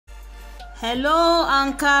Hello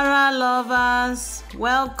Ankara lovers,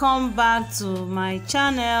 welcome back to my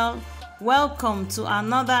channel. Welcome to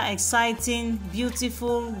another exciting,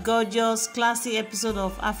 beautiful, gorgeous, classy episode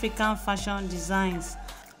of African Fashion Designs.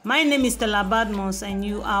 My name is Stella Badmus and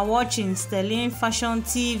you are watching Styles Fashion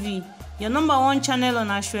TV, your number one channel on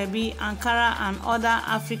Ashwebi, Ankara and other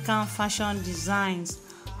African fashion designs.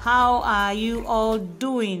 How are you all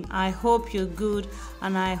doing? I hope you're good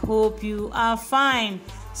and I hope you are fine.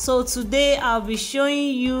 So today I'll be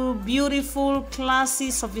showing you beautiful,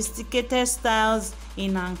 classy, sophisticated styles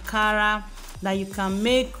in Ankara that you can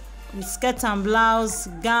make with skirt and blouse,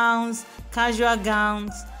 gowns, casual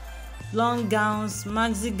gowns, long gowns,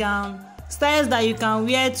 maxi gown, styles that you can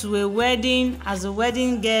wear to a wedding, as a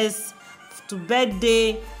wedding guest, to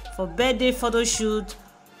birthday, for birthday photo shoot,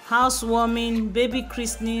 housewarming, baby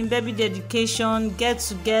christening, baby dedication, get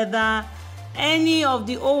together. Any of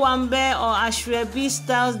the Owambe or Ashwebi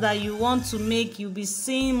styles that you want to make, you'll be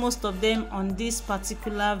seeing most of them on this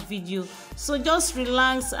particular video. So just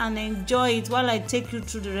relax and enjoy it while I take you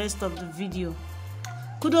through the rest of the video.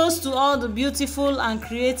 Kudos to all the beautiful and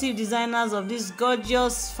creative designers of these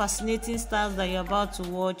gorgeous, fascinating styles that you're about to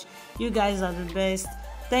watch. You guys are the best.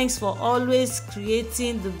 Thanks for always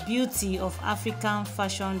creating the beauty of African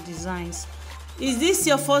fashion designs. Is this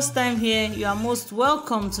your first time here? You are most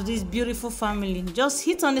welcome to this beautiful family. Just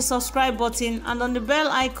hit on the subscribe button and on the bell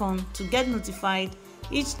icon to get notified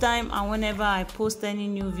each time and whenever I post any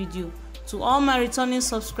new video. To all my returning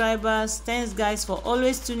subscribers, thanks guys for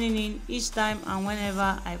always tuning in each time and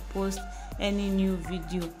whenever I post any new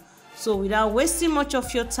video. So without wasting much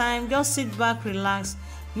of your time, just sit back, relax,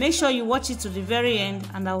 make sure you watch it to the very end,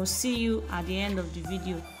 and I will see you at the end of the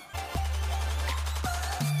video.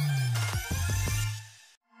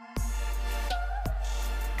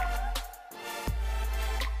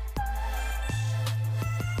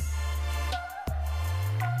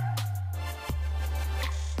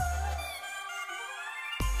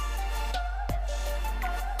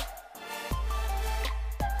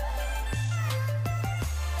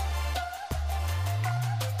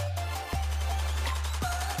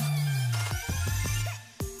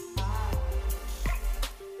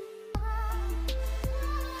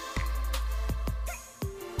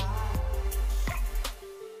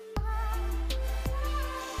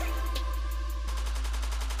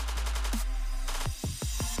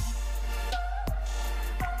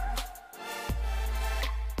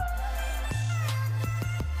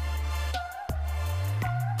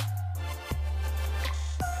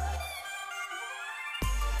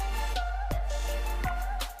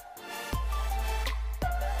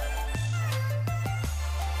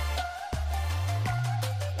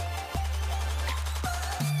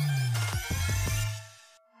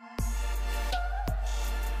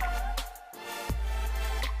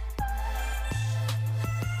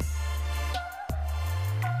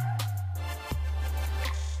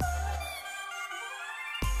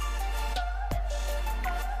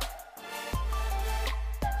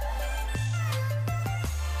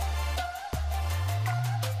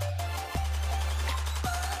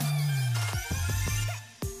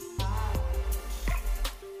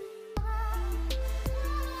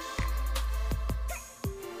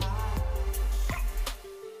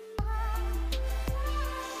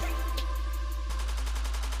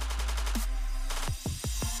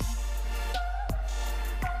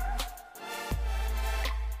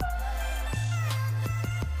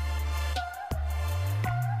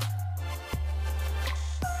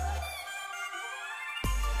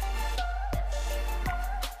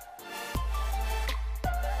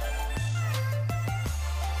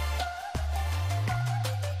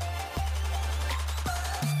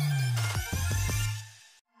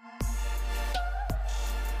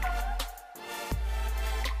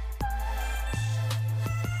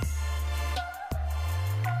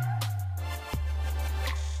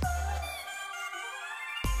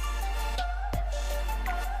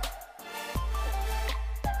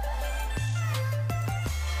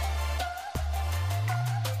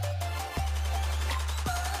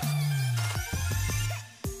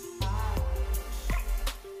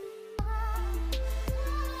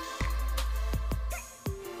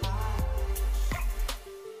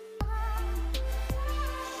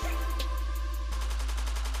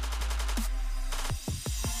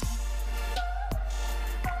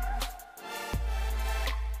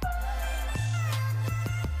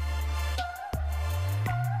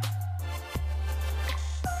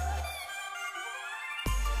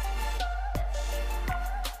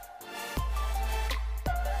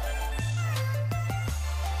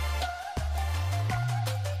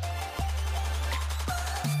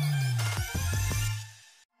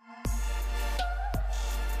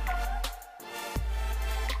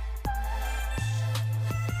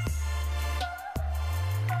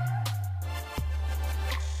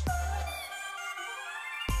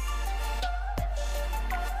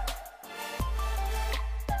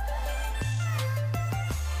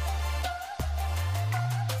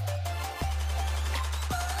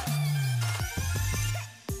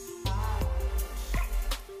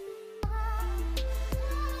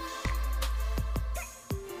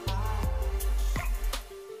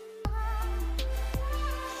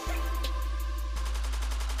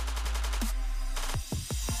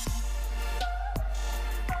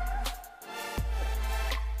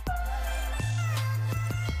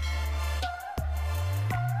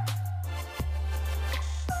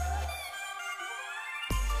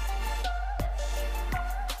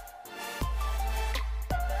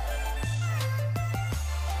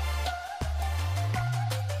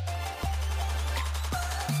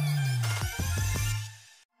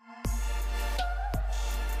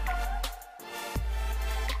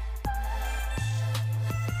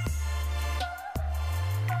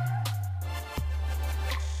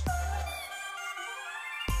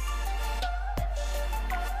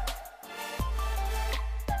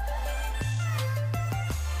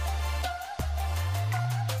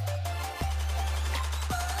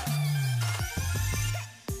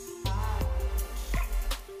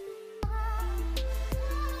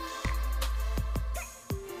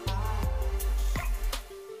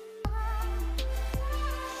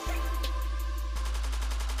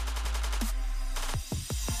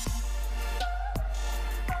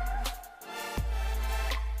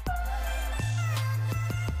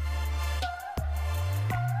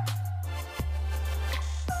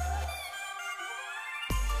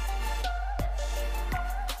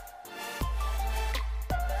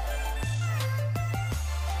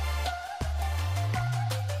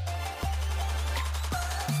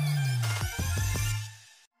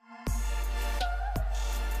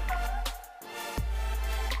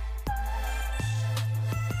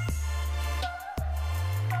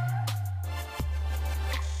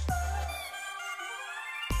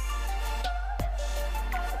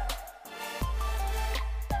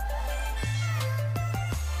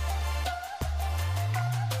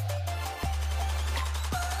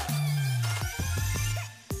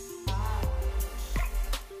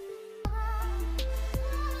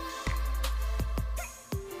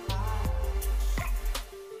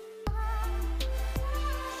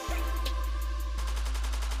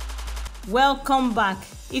 welcome back.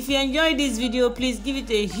 If you enjoyed this video, please give it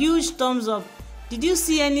a huge thumbs up. Did you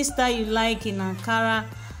see any style you like in Ankara,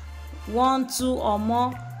 1, 2 or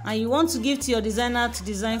more, and you want to give to your designer to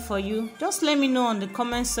design for you? Just let me know on the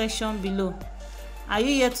comment section below. Are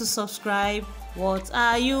you yet to subscribe? What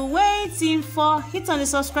are you waiting for? Hit on the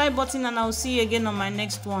subscribe button and I'll see you again on my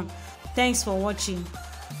next one. Thanks for watching.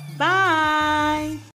 Bye.